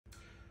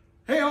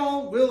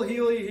Will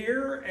Healy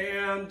here,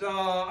 and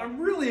I'm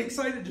really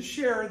excited to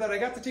share that I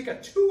got to take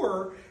a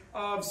tour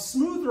of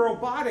Smooth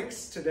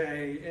Robotics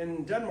today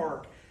in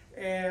Denmark.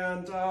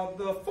 And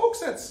the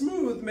folks at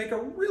Smooth make a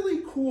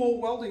really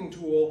cool welding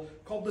tool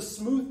called the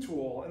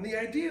SmoothTool. And the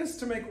idea is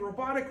to make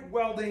robotic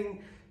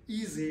welding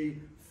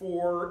easy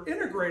for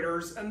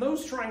integrators and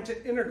those trying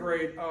to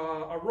integrate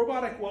a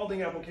robotic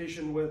welding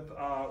application with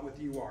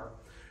UR.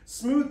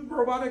 Smooth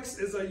Robotics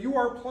is a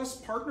UR Plus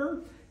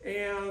partner,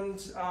 and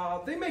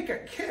they make a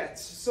kit.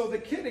 So the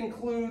kit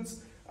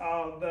includes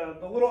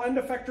the little end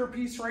effector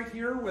piece right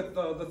here with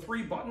the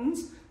 3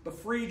 buttons, the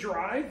free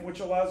drive, which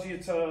allows you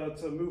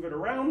to move it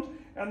around,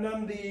 and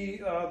then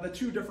the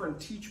 2 different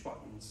teach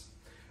buttons.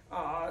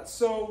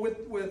 So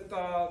with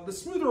the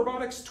Smooth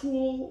Robotics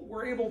tool,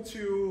 we're able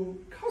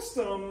to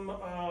custom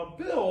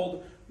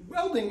build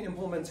welding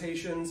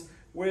implementations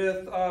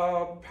with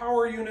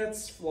power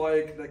units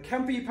like the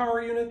𝘁𝗵𝗲 power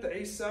unit, the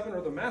A7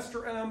 or the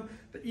Master M,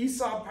 the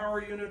𝘁𝗵𝗍𝗀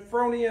power unit,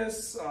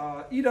 Fronius,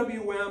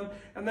 EWM,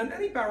 and then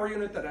any power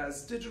unit that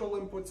has digital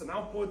inputs and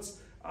outputs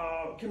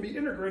can be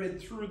integrated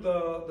through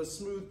the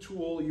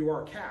SmoothTool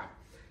UR cap.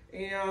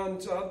 And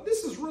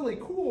this is really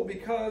cool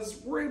because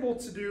we're able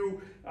to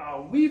do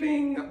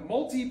weaving,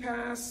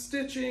 multi-pass,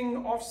 stitching,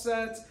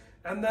 offset,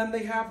 and then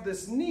they have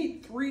this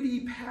neat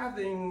 3D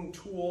pathing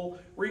tool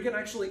where you can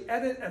actually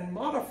edit and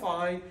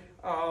modify,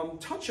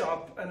 touch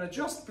up and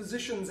adjust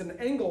positions and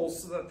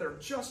angles so that they're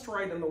just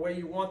right in the way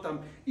you want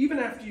them, even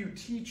after you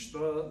teach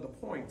the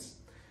points.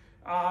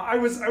 I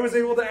was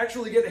able to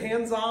actually get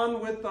hands-on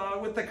with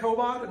the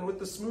cobot and with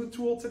the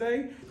SmoothTool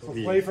today. So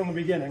play from the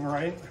beginning,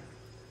 right?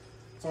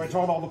 So I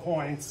taught all the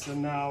points,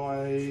 and now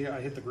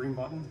I hit the green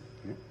button.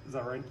 Is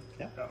that right?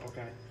 Yeah. Oh,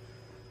 okay.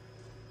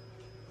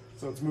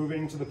 So it's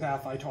moving to the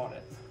path I taught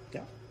it.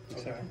 Yeah.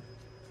 Exactly. Okay.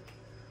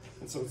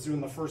 And so it's doing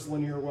the first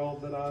linear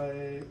weld that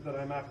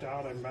I mapped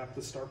out. I mapped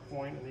the start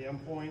point and the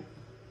end point.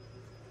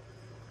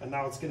 And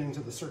now it's getting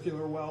to the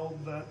circular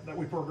weld that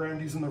we programmed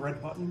using the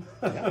red button.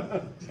 Yeah.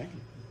 Exactly.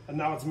 And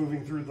now it's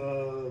moving through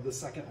the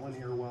second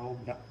linear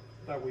weld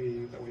that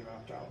we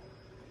mapped out.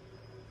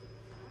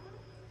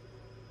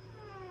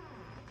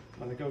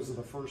 And it goes to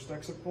the first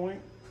exit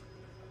point.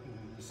 And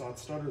you saw it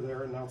stutter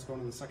there, and now it's going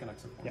to the second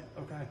exit point.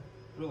 Yeah. Okay,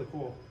 really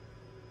cool.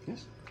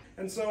 Yes.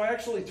 And so I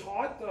actually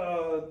taught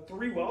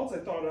 3 welds. I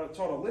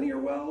taught a linear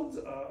weld,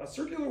 a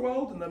circular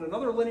weld, and then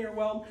another linear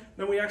weld.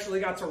 Then we actually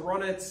got to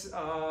run it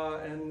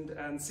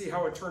and see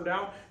how it turned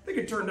out. I think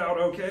it turned out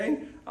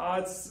okay.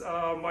 It's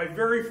my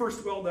very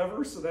first weld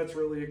ever, so that's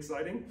really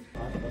exciting.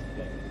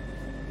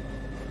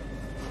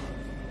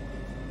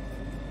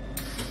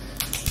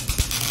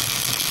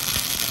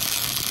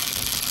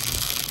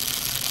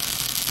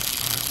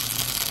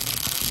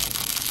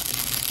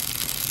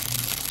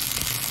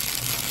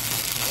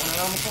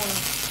 Around the corner.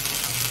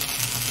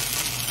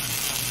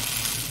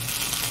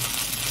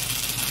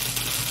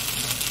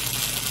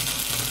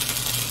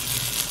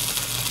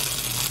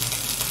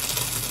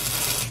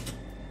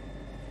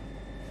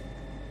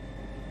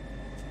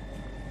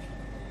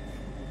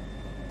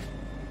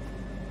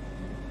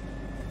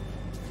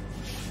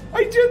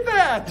 I did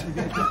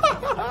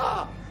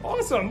that!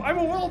 Awesome, I'm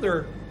a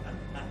welder.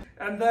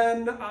 And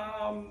then,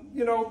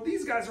 you know,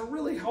 these guys are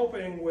really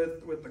helping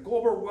with the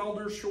global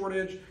welder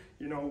shortage.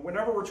 You know,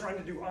 whenever we're trying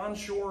to do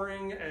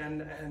onshoring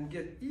and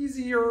get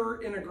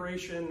easier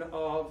integration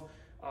of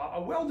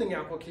a welding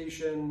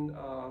application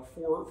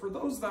for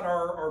those that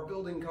are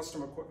building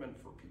custom equipment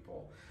for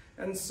people.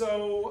 And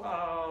so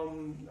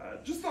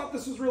just thought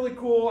this was really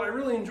cool. I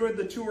really enjoyed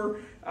the tour.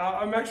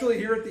 I'm actually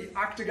here at the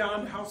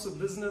Octagon House of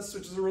Business,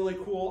 which is a really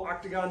cool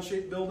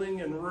octagon-shaped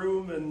building and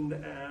room,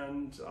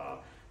 and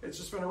it's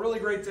just been a really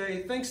great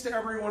day. Thanks to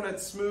everyone at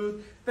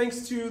Smooth.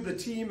 Thanks to the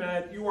team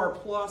at UR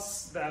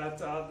Plus that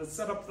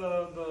set up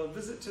the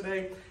visit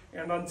today.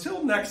 And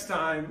until next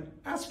time,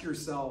 ask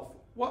yourself,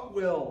 what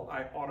will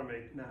I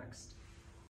automate next?